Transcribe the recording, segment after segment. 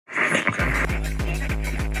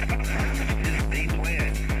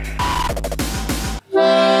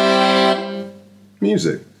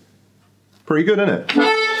Music. Pretty good, isn't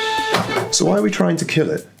it? So why are we trying to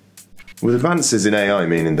kill it? With advances in AI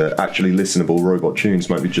meaning that actually listenable robot tunes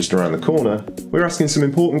might be just around the corner, we're asking some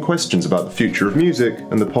important questions about the future of music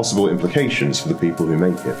and the possible implications for the people who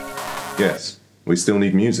make it. Yes, we still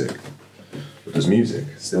need music. But does music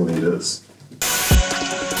still need us?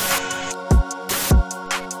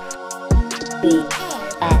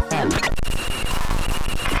 BAFM.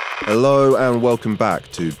 Hello and welcome back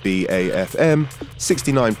to BAFM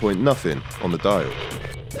 69.0 on the dial.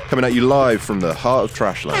 Coming at you live from the heart of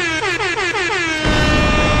Trashland.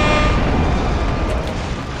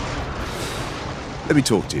 Let me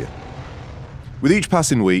talk to you. With each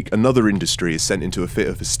passing week, another industry is sent into a fit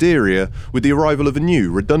of hysteria with the arrival of a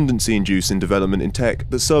new, redundancy-inducing development in tech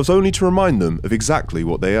that serves only to remind them of exactly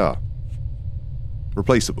what they are.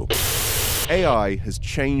 Replaceable. AI has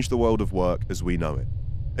changed the world of work as we know it,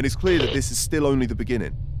 and it's clear that this is still only the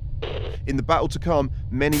beginning. In the battle to come,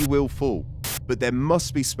 many will fall, but there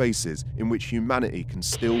must be spaces in which humanity can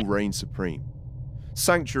still reign supreme.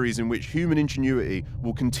 Sanctuaries in which human ingenuity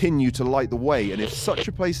will continue to light the way, and if such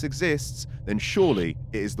a place exists, then surely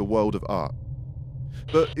it is the world of art.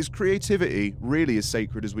 But is creativity really as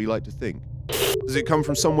sacred as we like to think? Does it come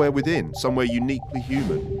from somewhere within, somewhere uniquely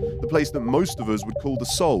human, the place that most of us would call the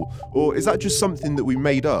soul? Or is that just something that we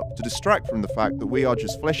made up to distract from the fact that we are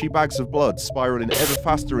just fleshy bags of blood spiraling ever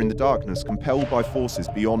faster in the darkness, compelled by forces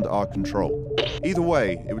beyond our control? Either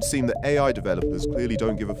way, it would seem that AI developers clearly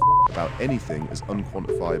don't give a about anything as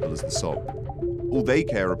unquantifiable as the soul. All they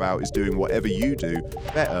care about is doing whatever you do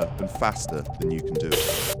better and faster than you can do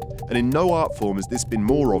it. And in no art form has this been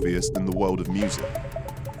more obvious than the world of music.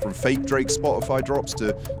 From fake Drake Spotify drops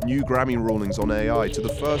to new Grammy rulings on AI to the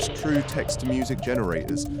first true text-to-music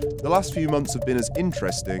generators, the last few months have been as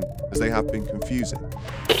interesting as they have been confusing.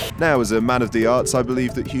 Now, as a man of the arts, I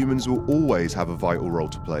believe that humans will always have a vital role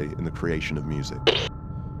to play in the creation of music.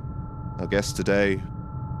 Our guest today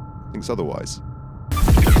thinks otherwise.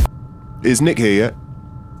 Is Nick here yet?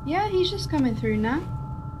 Yeah, he's just coming through now.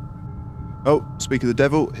 Oh, speak of the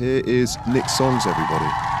devil, here is Nick's songs,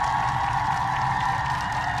 everybody.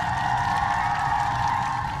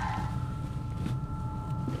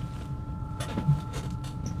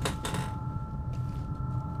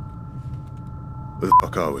 Where the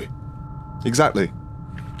fuck are we? Exactly.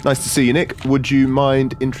 Nice to see you, Nick. Would you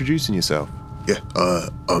mind introducing yourself? Yeah,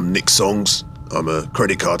 I'm Nick Songs. I'm a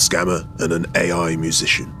credit card scammer and an AI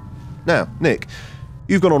musician. Now, Nick,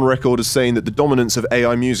 you've gone on record as saying that the dominance of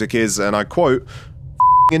AI music is, and I quote,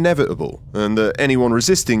 inevitable, and that anyone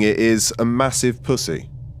resisting it is a massive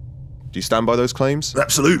pussy. Do you stand by those claims?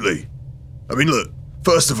 Absolutely. I mean, look,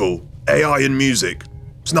 first of all, AI in music,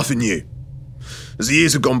 it's nothing new. As the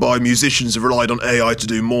years have gone by, musicians have relied on AI to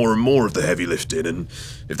do more and more of the heavy lifting, and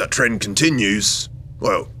if that trend continues,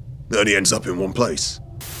 well, it only ends up in one place.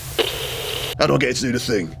 How do I get it to do the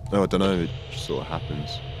thing? Oh, I don't know, it just sort of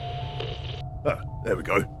happens. Ah, there we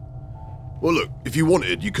go. Well look, if you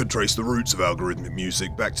wanted, you could trace the roots of algorithmic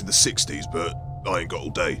music back to the 60s, but I ain't got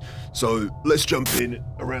all day. So let's jump in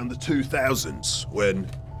around the 2000s, when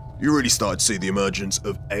you really started to see the emergence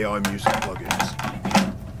of AI music plugins.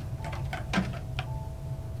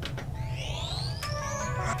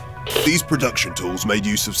 These production tools made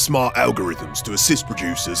use of smart algorithms to assist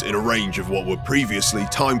producers in a range of what were previously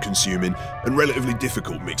time-consuming and relatively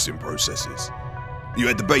difficult mixing processes. You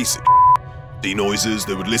had the basic denoisers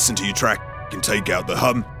that would listen to your track and take out the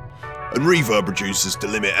hum, and reverb reducers to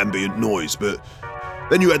limit ambient noise, but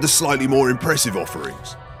then you had the slightly more impressive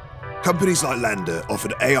offerings. Companies like Lander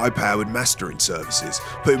offered AI-powered mastering services,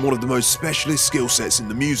 putting one of the most specialist skill sets in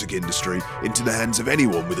the music industry into the hands of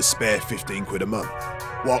anyone with a spare 15 quid a month.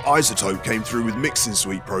 While Isotope came through with mixing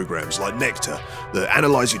suite programs like Nectar that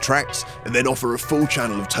analyse your tracks and then offer a full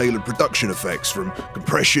channel of tailored production effects from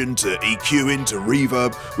compression to EQing to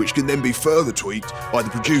reverb, which can then be further tweaked by the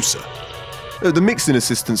producer. The mixing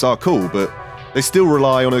assistants are cool, but they still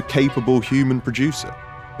rely on a capable human producer.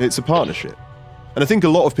 It's a partnership. And I think a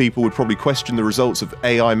lot of people would probably question the results of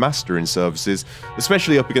AI mastering services,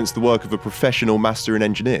 especially up against the work of a professional mastering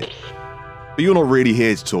engineer. But you're not really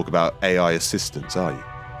here to talk about AI assistants, are you?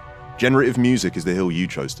 Generative music is the hill you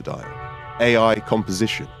chose to die on. AI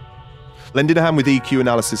composition. Lending a hand with EQ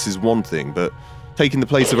analysis is one thing, but taking the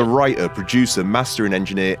place of a writer, producer, mastering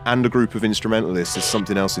engineer, and a group of instrumentalists is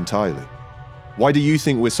something else entirely. Why do you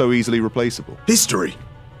think we're so easily replaceable? History.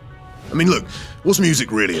 I mean, look, what's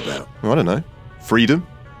music really about? I don't know. Freedom?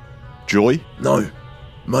 Joy? No.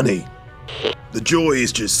 Money. The joy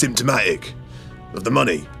is just symptomatic of the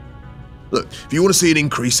money. Look, if you want to see an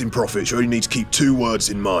increase in profits, you only need to keep two words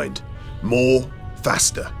in mind. More,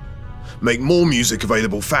 faster. make more music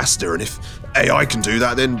available faster, and if AI can do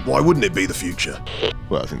that, then why wouldn't it be the future?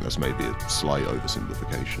 Well, I think that's maybe a slight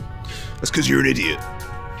oversimplification. That's because you're an idiot.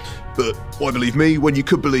 But why believe me when you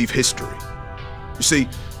could believe history? You see,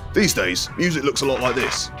 these days, music looks a lot like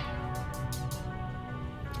this.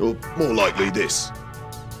 Or more likely this.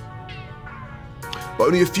 But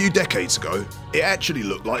only a few decades ago, it actually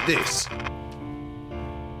looked like this.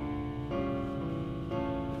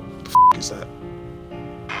 What the f*** is that?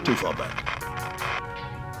 Too far back.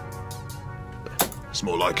 It's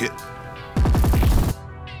more like it.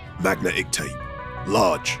 Magnetic tape.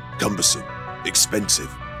 Large, cumbersome,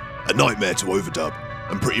 expensive, a nightmare to overdub,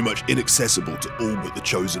 and pretty much inaccessible to all but the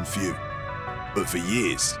chosen few. But for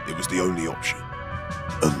years, it was the only option.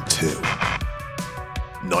 Until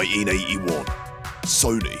 1981,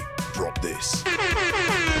 Sony dropped this. The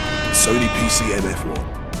Sony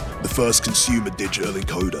PCM-F1, the first consumer digital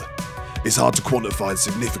encoder. It's hard to quantify the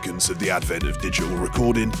significance of the advent of digital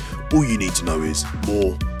recording. All you need to know is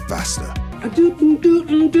more, faster.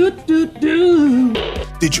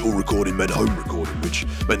 Digital recording meant home recording, which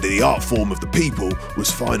meant that the art form of the people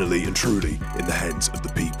was finally and truly in the hands of the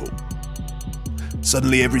people.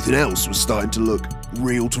 Suddenly everything else was starting to look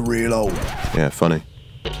reel-to-reel old. Yeah, funny.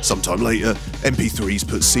 Sometime later, MP3s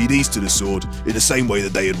put CDs to the sword in the same way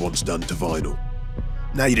that they had once done to vinyl.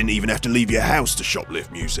 Now you didn't even have to leave your house to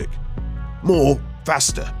shoplift music. More,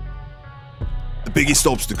 faster. The biggest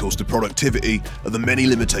obstacles to productivity are the many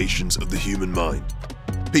limitations of the human mind.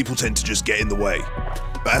 People tend to just get in the way.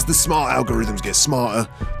 But as the smart algorithms get smarter,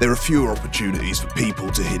 there are fewer opportunities for people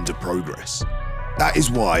to hinder progress. That is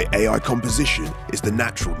why AI composition is the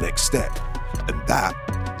natural next step. And that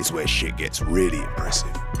is where shit gets really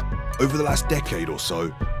impressive. Over the last decade or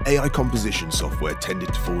so, AI composition software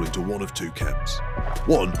tended to fall into one of two camps.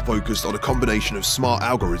 One focused on a combination of smart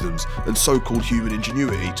algorithms and so-called human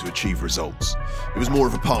ingenuity to achieve results. It was more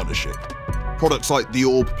of a partnership. Products like the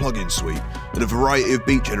Orb plugin suite and a variety of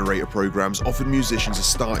beat generator programs offered musicians a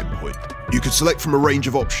starting point. You could select from a range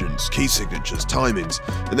of options, key signatures, timings,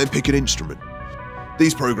 and then pick an instrument.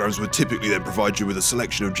 These programs would typically then provide you with a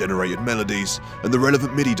selection of generated melodies and the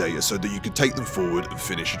relevant MIDI data so that you could take them forward and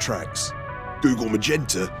finish your tracks. Google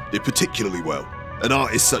Magenta did particularly well, and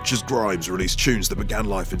artists such as Grimes released tunes that began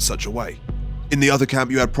life in such a way. In the other camp,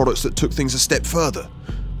 you had products that took things a step further.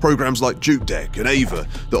 Programs like Juke Deck and Ava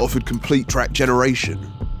that offered complete track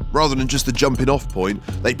generation. Rather than just a jumping off point,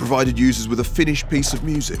 they provided users with a finished piece of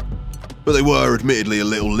music. But they were admittedly a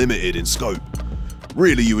little limited in scope.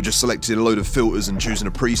 Really, you were just selecting a load of filters and choosing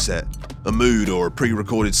a preset, a mood or a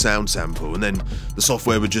pre-recorded sound sample, and then the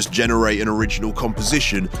software would just generate an original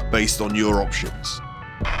composition based on your options.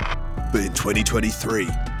 But in 2023,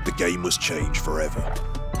 the game was changed forever.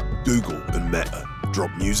 Google and Meta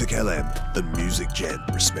dropped Music LM and Music Gen,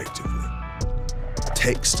 respectively.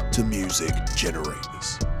 Text-to-music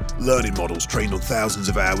generators. Learning models trained on thousands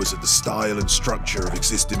of hours of the style and structure of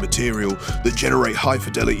existing material that generate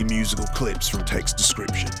high-fidelity musical clips from text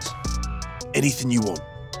descriptions. Anything you want.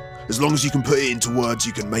 As long as you can put it into words,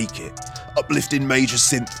 you can make it. Uplifting major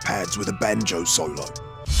synth pads with a banjo solo.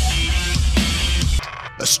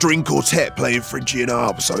 A string quartet playing Phrygian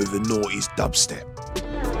harps over noughties dubstep.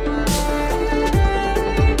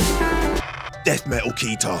 Death metal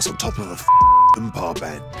guitars on top of a f***ing bar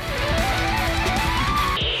band.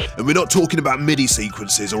 And we're not talking about MIDI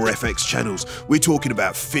sequences or FX channels, we're talking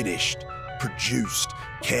about finished, produced,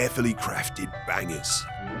 carefully crafted bangers.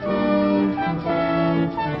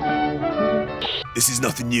 This is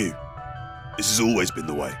nothing new. This has always been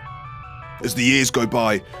the way. As the years go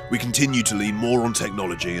by, we continue to lean more on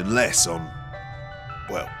technology and less on,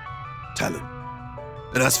 well, talent.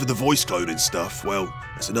 And as for the voice cloning stuff, well,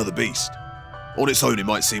 it's another beast. On its own, it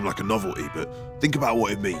might seem like a novelty, but think about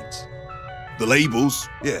what it means. The labels,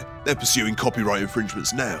 yeah, they're pursuing copyright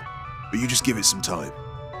infringements now, but you just give it some time.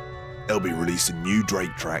 They'll be releasing new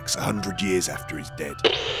Drake tracks 100 years after he's dead.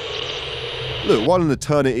 Look, while an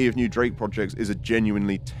eternity of new Drake projects is a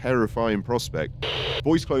genuinely terrifying prospect,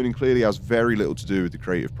 voice cloning clearly has very little to do with the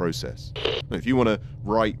creative process. If you want to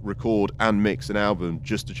write, record, and mix an album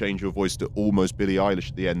just to change your voice to almost Billie Eilish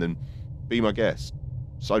at the end, then be my guest.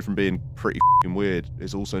 Aside from being pretty f***ing weird,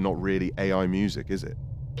 it's also not really AI music, is it?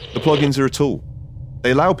 The plugins are a tool.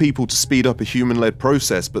 They allow people to speed up a human-led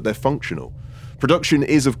process, but they're functional. Production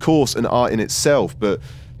is, of course, an art in itself, but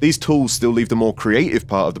these tools still leave the more creative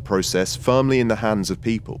part of the process firmly in the hands of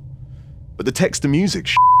people. But the text-to-music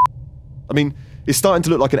I mean, it's starting to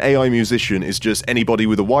look like an AI musician is just anybody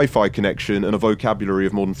with a Wi-Fi connection and a vocabulary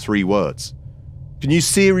of more than 3 words. Can you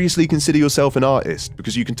seriously consider yourself an artist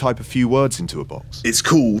because you can type a few words into a box? It's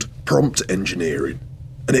called prompt engineering.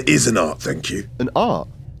 And it is an art, thank you. An art?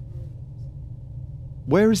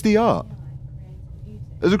 Where is the art?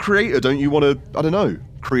 As a creator, don't you want to, I don't know,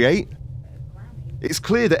 create? It's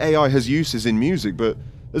clear that AI has uses in music, but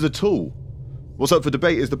as a tool. What's up for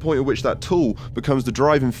debate is the point at which that tool becomes the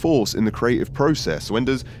driving force in the creative process. When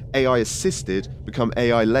does AI-assisted become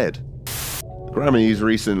AI-led? The Grammys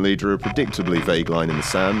recently drew a predictably vague line in the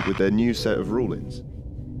sand with their new set of rulings.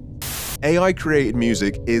 AI-created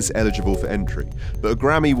music is eligible for entry, but a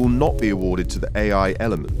Grammy will not be awarded to the AI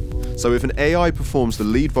element. So if an AI performs the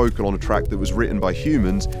lead vocal on a track that was written by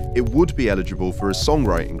humans, it would be eligible for a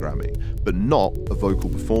songwriting Grammy, but not a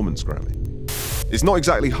vocal performance Grammy. It's not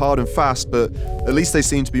exactly hard and fast, but at least they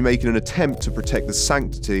seem to be making an attempt to protect the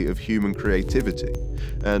sanctity of human creativity.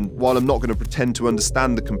 And while I'm not going to pretend to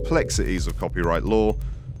understand the complexities of copyright law,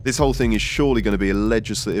 this whole thing is surely going to be a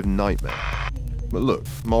legislative nightmare. But look,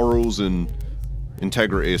 morals and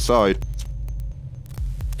integrity aside,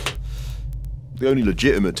 the only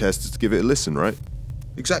legitimate test is to give it a listen, right?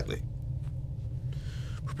 Exactly.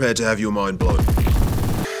 Prepare to have your mind blown.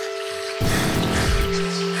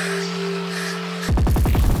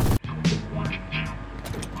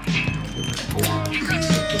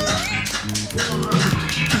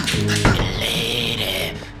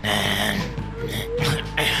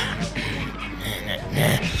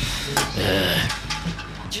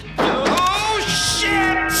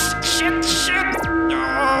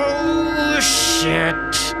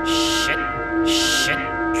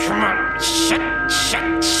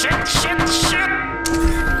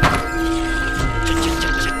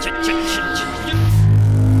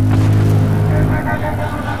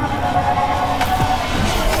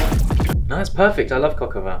 No, it's perfect. I love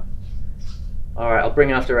Cocoa. Alright, I'll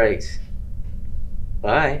bring it after 8.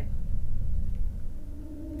 Bye.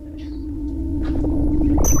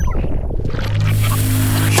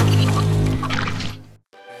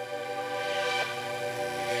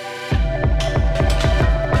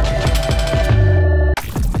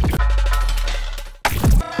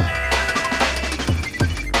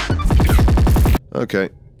 Okay,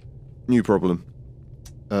 new problem.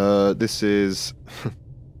 This is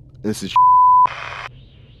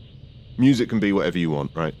music can be whatever you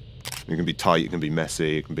want, right? It can be tight, it can be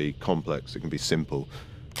messy, it can be complex, it can be simple.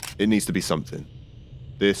 It needs to be something.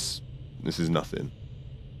 This is nothing.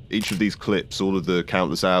 Each of these clips, all of the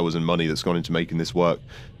countless hours and money that's gone into making this work,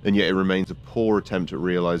 and yet it remains a poor attempt at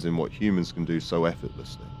realizing what humans can do so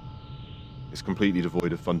effortlessly. It's completely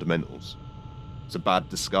devoid of fundamentals. It's a bad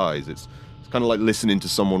disguise. It's kind of like listening to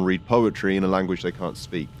someone read poetry in a language they can't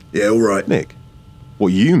speak. Yeah, all right. Nick,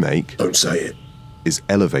 what you make... Don't say it. ...is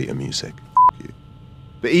elevator music. F you.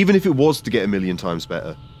 But even if it was to get a million times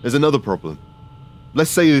better, there's another problem.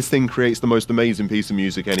 Let's say this thing creates the most amazing piece of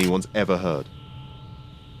music anyone's ever heard.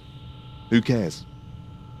 Who cares?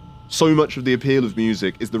 So much of the appeal of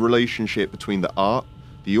music is the relationship between the art,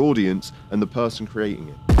 the audience, and the person creating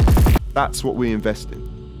it. That's what we invest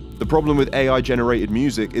in. The problem with AI-generated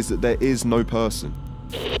music is that there is no person.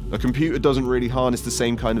 A computer doesn't really harness the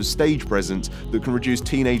same kind of stage presence that can reduce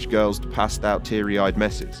teenage girls to passed-out, teary-eyed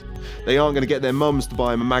messes. They aren't going to get their mums to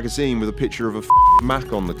buy them a magazine with a picture of a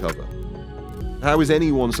Mac on the cover. How is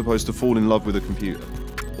anyone supposed to fall in love with a computer?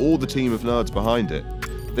 Or the team of nerds behind it?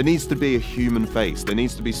 There needs to be a human face. There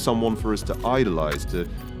needs to be someone for us to idolize, to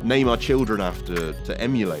name our children after, to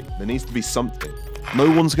emulate. There needs to be something.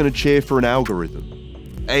 No one's going to cheer for an algorithm.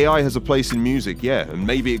 AI has a place in music, yeah, and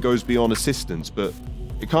maybe it goes beyond assistance, but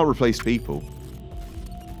it can't replace people.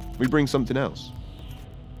 We bring something else.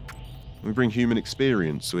 We bring human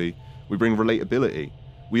experience, we bring relatability.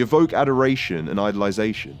 We evoke adoration and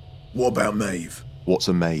idolization. What about Maeve? What's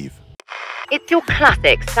a Maeve? It's your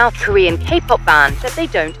classic South Korean K-pop band that they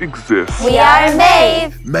don't Exist. We are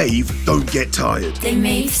Maeve! Maeve don't get tired. They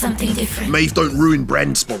made something different. Maeve don't ruin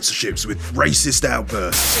brand sponsorships with racist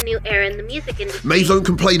outbursts. A new era in the music industry. Maeve don't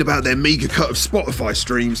complain about their meager cut of Spotify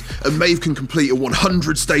streams, and Maeve can complete a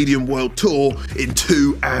 100 stadium world tour in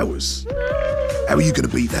 2 hours. How are you going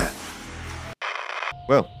to beat that?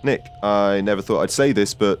 Well, Nick, I never thought I'd say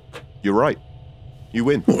this, but you're right. You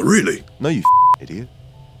win. What, really? No, you idiot.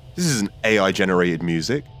 This isn't AI-generated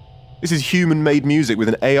music. This is human-made music with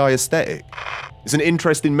an AI aesthetic. It's an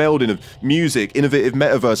interesting melding of music, innovative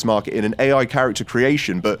metaverse marketing, and AI character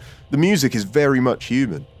creation, but the music is very much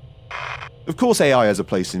human. Of course AI has a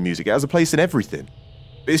place in music, it has a place in everything.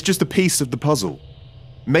 But it's just a piece of the puzzle.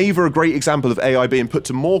 Maeve are a great example of AI being put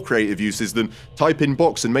to more creative uses than type in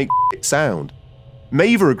box and make sound.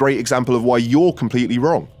 Maeve are a great example of why you're completely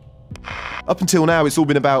wrong. Up until now, it's all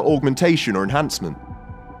been about augmentation or enhancement.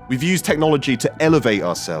 We've used technology to elevate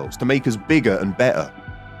ourselves, to make us bigger and better.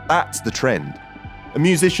 That's the trend. And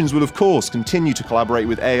musicians will of course continue to collaborate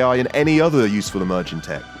with AI and any other useful emerging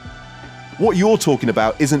tech. What you're talking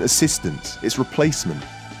about isn't assistance, it's replacement.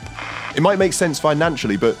 It might make sense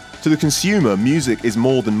financially, but to the consumer, music is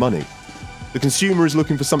more than money. The consumer is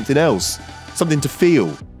looking for something else, something to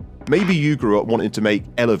feel. Maybe you grew up wanting to make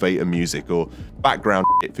elevator music or background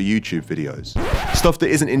shit for YouTube videos. Stuff that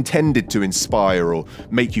isn't intended to inspire or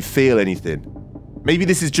make you feel anything. Maybe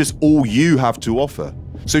this is just all you have to offer.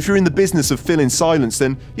 So if you're in the business of filling silence,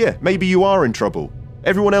 then yeah, maybe you are in trouble.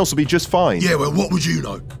 Everyone else will be just fine. Yeah, well, what would you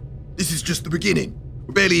know? This is just the beginning.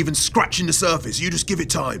 We're barely even scratching the surface. You just give it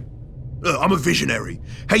time. Look, I'm a visionary.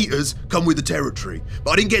 Haters come with the territory.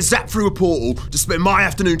 But I didn't get zapped through a portal to spend my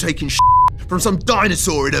afternoon taking shit from some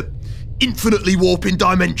dinosaur in a infinitely warping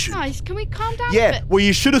dimension. Guys, can we calm down a Yeah, bit? well,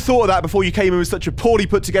 you should have thought of that before you came in with such a poorly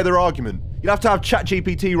put together argument. You'd have to have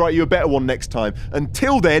ChatGPT write you a better one next time.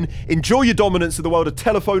 Until then, enjoy your dominance of the world of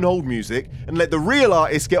telephone hold music and let the real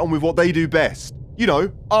artists get on with what they do best. You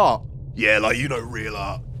know, art. Yeah, like you know real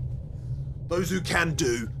art. Those who can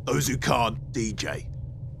do, those who can't, DJ.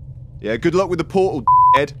 Yeah, good luck with the portal,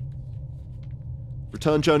 Ed.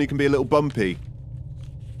 Return journey can be a little bumpy.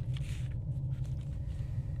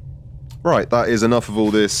 Right, that is enough of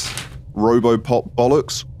all this Robopop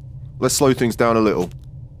bollocks. Let's slow things down a little.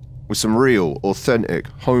 With some real, authentic,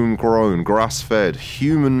 homegrown, grass-fed,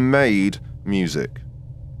 human-made music.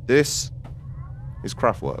 This is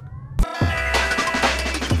Kraftwerk.